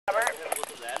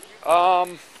You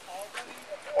know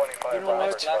what? Right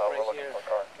here.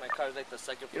 My car's like the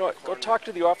second. You know what? Go talk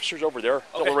to the officers over there.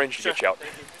 Okay, They'll arrange to get you out.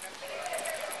 25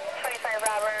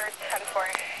 Robert, 10-4.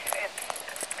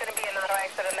 It's going to be an auto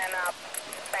accident in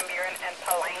Van Buren and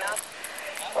Paulina.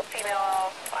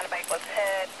 Female on a bike was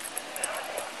hit.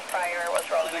 Driver was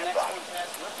rolling as well.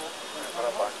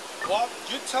 Well,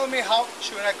 you tell me how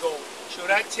should I go? Should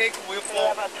I take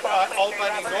Whipple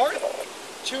Albany North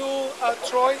to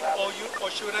Troy, or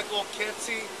should I go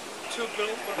Ketsy to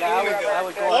Bloomingdale? I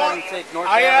would go ahead and take North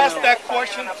I Avenue. asked that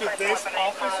question to this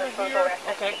officer here,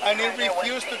 Okay. and he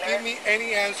refused to give me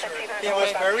any answer. He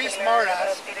was very smart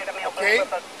ass, okay,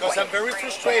 because I'm very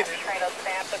frustrated.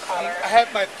 I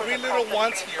have my 3 little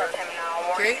ones here,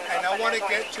 okay, and I want to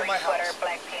get to my house.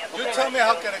 You tell me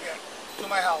how can I get to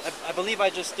my house? I believe I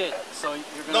just did. So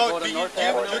you're going to go to North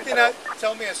Avenue? You did not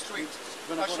tell me a street.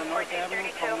 You're going to go to North Avenue,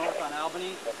 come north on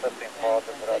Albany, and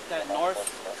take that north,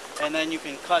 and then you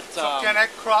can cut... So can I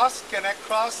cross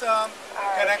Wabansia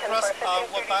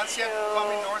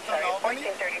coming north on Albany?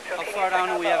 How far down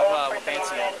do we have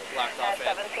Wabansia blocked off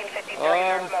at?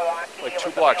 Like 2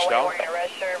 blocks down.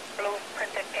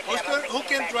 Who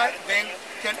can drive then?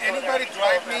 Can anybody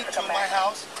drive me to my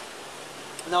house?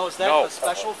 No, is that No. a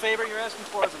special favor you're asking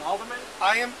for as an alderman?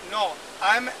 I'm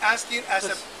asking as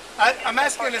a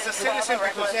citizen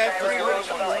because I have 3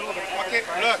 little ones. Okay,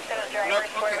 look,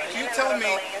 okay, you tell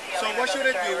me, so what should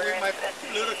I do with my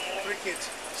little 3 kids?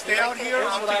 Stay out here?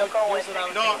 Here's what I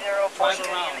would No. drive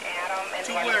around.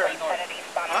 To where?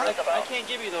 I can't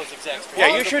give you those exact spots.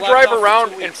 Yeah, you should drive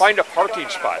around and find a parking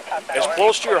spot as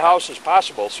close to your house as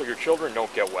possible so your children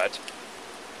don't get wet.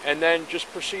 And then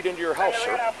just proceed into your house,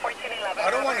 sir. I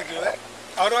don't want to do that.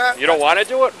 You don't want to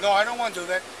do it? No, I don't want to do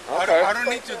that. Okay. I don't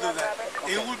need to do that.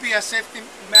 It would be a safety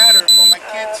matter for my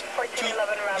kids to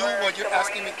do what you're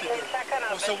asking me to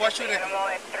do. So what should I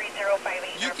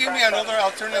do? You give me another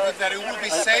alternative that it will be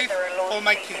safe for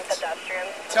my kids.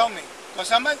 Tell me.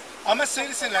 Because I'm a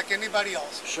citizen like anybody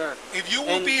else. Sure. If you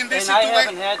will be in this I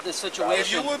situation, haven't had this situation.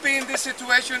 if you will be in this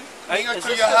situation, near Is to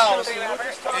this your just house, gonna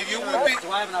be if you will be,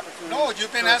 do I have an opportunity? no,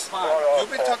 you've been to asking, respond?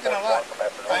 you've been talking a lot.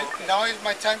 Now is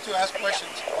my time to ask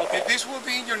questions. If this will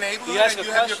be in your neighborhood You ask and a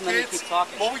you have your question, then you kids, keep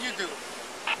talking. what would you do?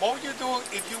 What would you do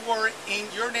if you were in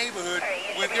your neighborhood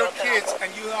with your kids and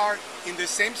you are in the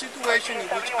same situation in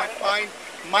which I find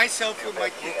myself with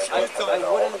my kids? I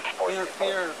wouldn't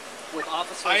interfere with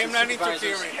officers I am and not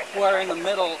supervisors interfering. who are in the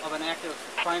middle of an active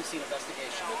crime scene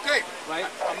investigation. Okay, Right?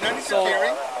 I'm not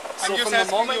interfering. I'm So just from the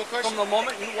asking you a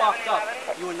moment question. you walked up,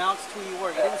 you announced who you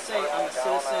were. You didn't say I'm a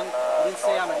citizen. You didn't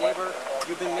say I'm a neighbor.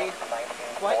 You've been made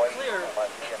quite clear,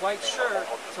 quite sure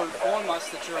to inform us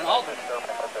that you're an alderman.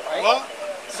 Right? Well,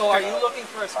 so are you looking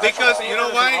for a special because favor you know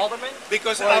as why? an alderman?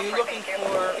 Because or are you looking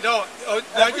for... no,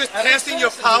 you're just testing your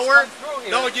power.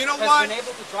 No, you know what?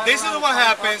 This is what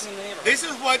happens. This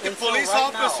is what the police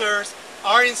officers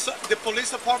are in. The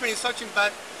police department is such in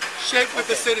bad shape with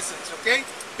the citizens. Okay,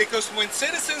 because when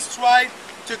citizens try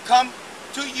to come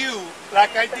to you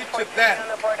like I did to them,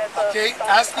 okay,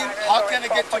 asking how can I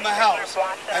get to my house,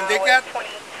 and they got,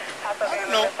 I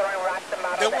don't know,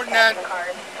 they were not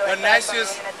the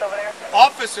nicest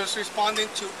officers responding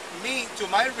to me, to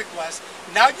my request.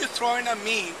 Now you're throwing at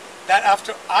me that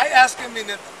after I asked him in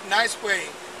a nice way,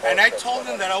 and I told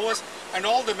him that I was an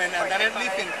alderman and that I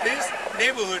live in this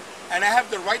neighborhood and I have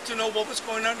the right to know what was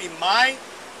going on in my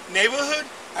neighborhood,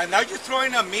 and now you're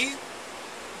throwing at me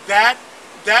that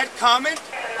comment?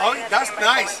 Oh, that's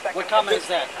nice. What comment is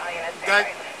that?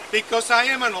 That because I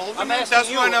am an alderman, I'm asking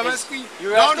that's you, why I'm is- asking.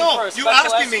 you're No, asking no, for a you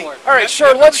special asking me. escort. All right,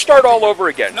 sir, let's start all over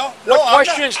again. No, What no, I'm not.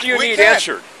 questions do you We need can't.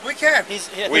 answered? We can't.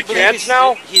 We can't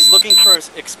now? He's looking for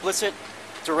explicit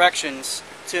directions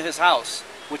to his house,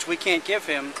 which we can't give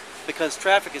him because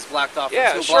traffic is blocked off.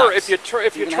 Yeah, for 2 sir, blocks. if you You're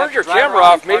turn gonna have your to drive camera around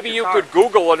off, and park maybe your you car. could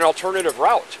Google an alternative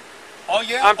route. Oh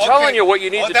yeah. I'm telling okay. you, what you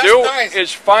need Oh, to that's do nice.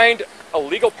 is find a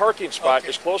legal parking spot Okay.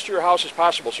 as close to your house as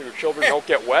possible so your children don't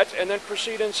get wet, and then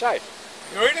proceed inside.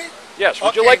 Really? Yes.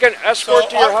 Would you Okay. like an escort So,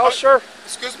 to your house, sir?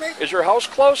 Excuse me? Is your house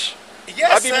close? Yes.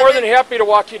 I'd be more than happy to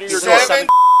walk you to your door. 7.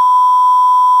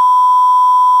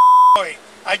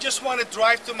 I just want to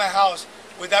drive to my house.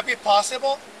 Would that be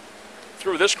possible?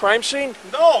 Through this crime scene?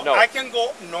 No, No. I can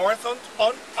go north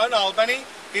on Albany.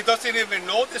 He doesn't even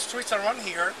know the streets around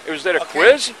here. Was that a Okay.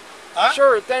 quiz? Huh?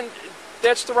 Sir, then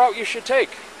that's the route you should take.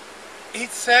 He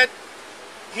said,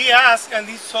 he asked, and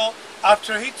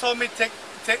after he told me take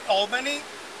Albany,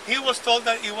 he was told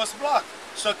that it was blocked.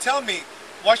 So tell me,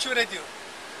 what should I do?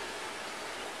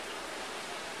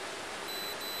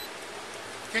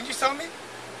 Can you tell me?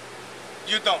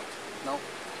 You don't. No.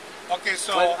 Okay,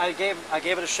 so But I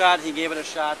gave it a shot. He gave it a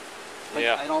shot. But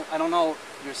Yeah. I don't know.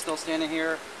 You're still standing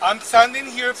here I'm standing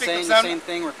here saying because the same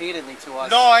thing repeatedly to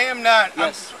us. No, I am not.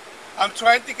 Yes. I'm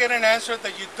trying to get an answer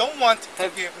that you don't want to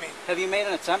give me. Have you made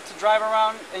an attempt to drive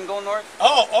around and go north?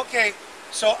 Oh, okay.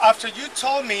 So after you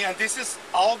told me, and this is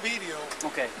all video,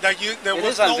 Okay. that there It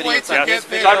was is on no video. way It's to on get his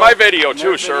It's there. on my video Your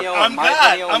too, sir. video, I'm my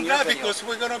glad. video, I'm and your glad video. because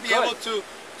we're going to be Good. able to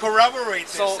corroborate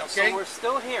this, So okay? we're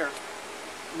still here,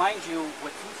 mind you,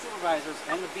 with 2 supervisors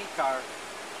and the beat car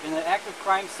in an active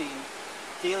crime scene,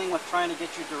 dealing with trying to get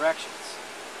you directions.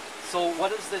 So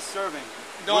what is this serving?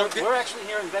 No, we're actually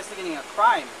here investigating a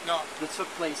crime No. that took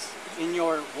place in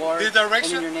your ward The and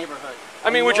direction- in your neighborhood.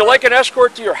 I mean, would you like an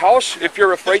escort to your house if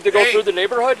you're afraid to go Hey, through the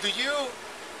neighborhood?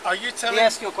 Are you telling He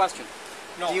asked you a question.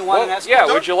 No. Do you want Well, an escort? yeah,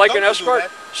 Don't- would you like don't an do escort?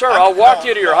 that. Sir, I'll walk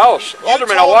you to your house. You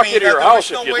Alderman, told I'll walk me you to that your there house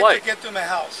was no if you'd way like. to get to my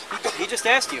house. He just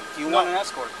asked you. Do you No. want an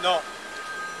escort? No.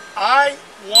 I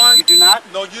want... You do not?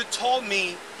 No, you told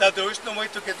me that there is no way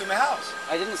to get to my house.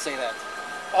 I didn't say that.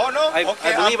 Oh, no? I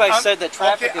Okay, believe I said that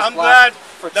traffic okay, is I'm blocked glad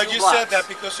for that 2 you blocks. said that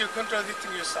because you're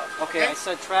contradicting yourself. Okay, I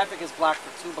said traffic is blocked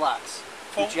for 2 blocks,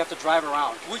 which you have to drive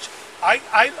around. Which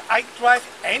I drive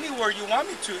anywhere you want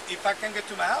me to if I can get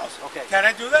to my house. Okay. Can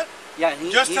I do that? Yeah,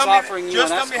 he's Just tell me. offering you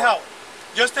Just an tell me escort.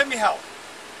 how. Just tell me how.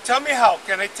 Tell me how.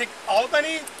 Can I take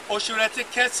Albany or should I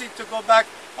take Kedzie to go back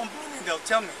on Bloomingdale?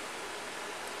 Tell me.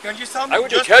 Can you tell me? I would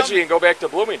do Just tell Kedzie me. and go back to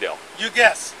Bloomingdale. You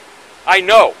guess. I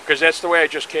know, because that's the way I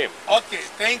just came. Okay.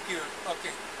 Thank you. Okay.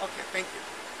 Okay. Thank you.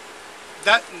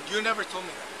 That you never told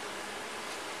me that.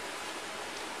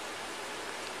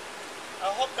 I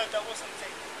hope that wasn't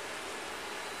taken.